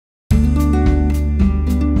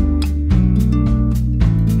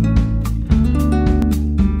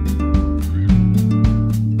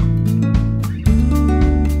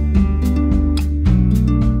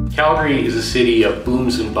Calgary is a city of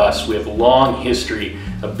booms and busts. We have a long history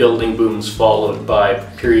of building booms followed by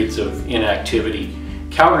periods of inactivity.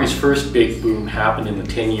 Calgary's first big boom happened in the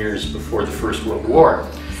 10 years before the First World War,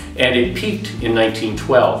 and it peaked in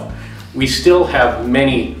 1912. We still have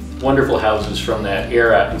many wonderful houses from that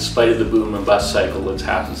era in spite of the boom and bust cycle that's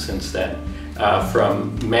happened since then,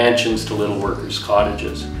 from mansions to little workers'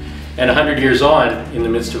 cottages. And 100 years on, in the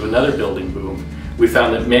midst of another building boom, we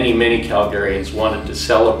found that many, many Calgarians wanted to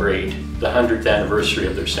celebrate the 100th anniversary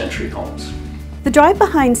of their Century Homes. The drive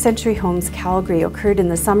behind Century Homes Calgary occurred in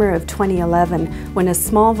the summer of 2011 when a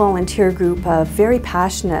small volunteer group of very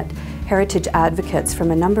passionate heritage advocates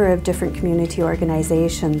from a number of different community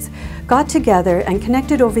organizations got together and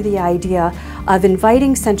connected over the idea of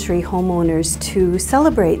inviting Century homeowners to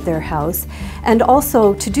celebrate their house, and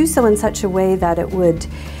also to do so in such a way that it would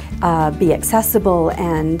be accessible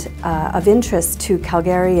and of interest to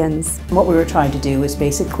Calgarians. What we were trying to do is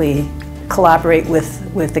basically collaborate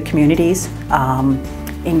with the communities,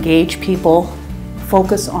 engage people,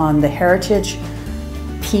 focus on the heritage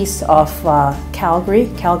piece of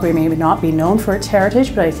Calgary. Calgary may not be known for its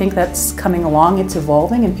heritage, but I think that's coming along, it's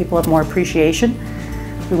evolving, and people have more appreciation.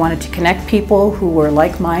 We wanted to connect people who were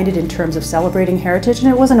like-minded in terms of celebrating heritage, and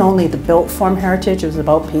it wasn't only the built form heritage, it was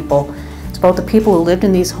about people. It's about the people who lived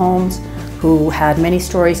in these homes, who had many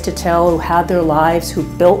stories to tell, who had their lives, who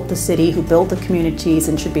built the city, who built the communities,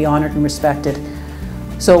 and should be honored and respected.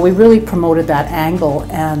 So we really promoted that angle,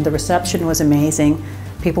 and the reception was amazing.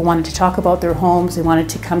 People wanted to talk about their homes, they wanted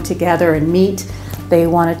to come together and meet, they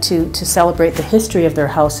wanted to celebrate the history of their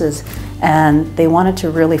houses, and they wanted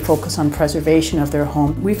to really focus on preservation of their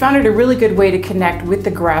home. We found it a really good way to connect with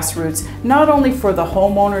the grassroots, not only for the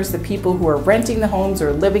homeowners, the people who are renting the homes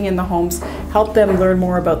or living in the homes, help them learn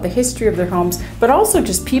more about the history of their homes, but also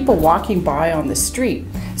just people walking by on the street.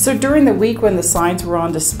 So during the week when the signs were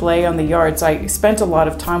on display on the yards, I spent a lot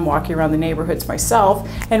of time walking around the neighborhoods myself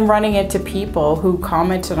and running into people who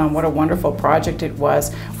commented on what a wonderful project it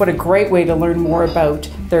was, what a great way to learn more about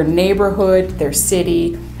their neighborhood, their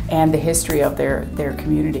city, and the history of their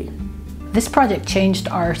community. This project changed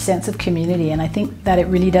our sense of community, and I think that it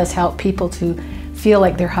really does help people to feel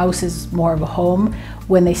like their house is more of a home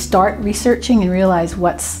when they start researching and realize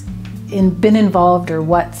what's been involved or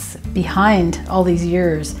what's behind all these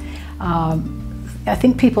years. I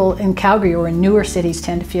think people in Calgary or in newer cities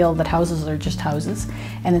tend to feel that houses are just houses,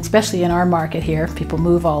 and especially in our market here, people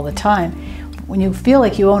move all the time. When you feel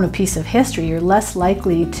like you own a piece of history, you're less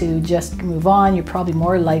likely to just move on. You're probably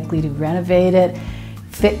more likely to renovate it,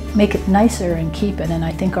 make it nicer and keep it. And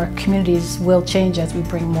I think our communities will change as we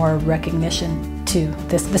bring more recognition to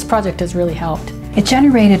this. This project has really helped. It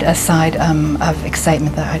generated a side of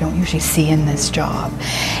excitement that I don't usually see in this job.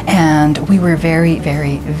 And we were very,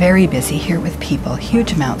 very, very busy here with people.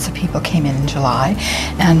 Huge amounts of people came in July,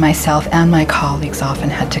 and myself and my colleagues often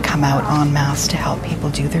had to come out en masse to help people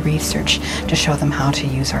do the research, to show them how to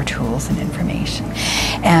use our tools and information.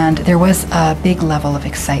 And there was a big level of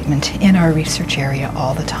excitement in our research area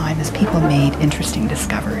all the time as people made interesting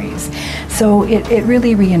discoveries. So it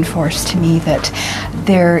really reinforced to me that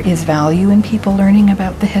there is value in people learning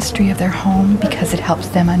about the history of their home, because it helps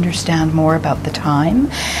them understand more about the time,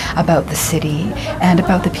 about the city, and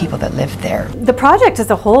about the people that lived there. The project as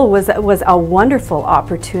a whole was a wonderful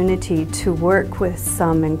opportunity to work with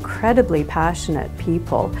some incredibly passionate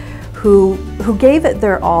people who gave it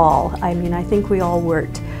their all. I mean, I think we all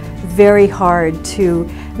worked very hard to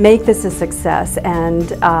make this a success, and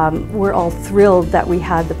we're all thrilled that we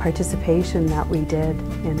had the participation that we did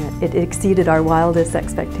in it. It exceeded our wildest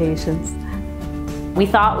expectations. We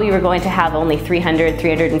thought we were going to have only 300,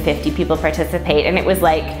 350 people participate, and it was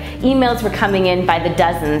like emails were coming in by the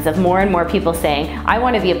dozens of more and more people saying, I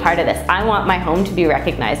want to be a part of this. I want my home to be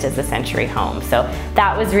recognized as a Century home. So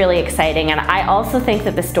that was really exciting, and I also think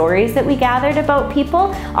that the stories that we gathered about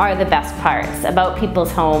people are the best parts, about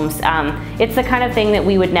people's homes. It's the kind of thing that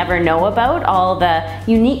we would never know about, all the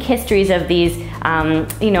unique histories of these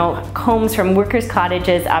homes from workers'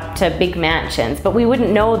 cottages up to big mansions, but we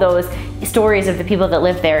wouldn't know those stories of the people that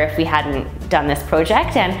lived there if we hadn't done this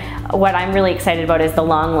project. And what I'm really excited about is the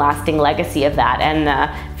long-lasting legacy of that, and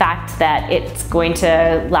the fact that it's going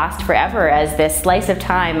to last forever as this slice of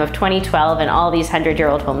time of 2012 and all these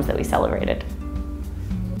 100-year-old homes that we celebrated.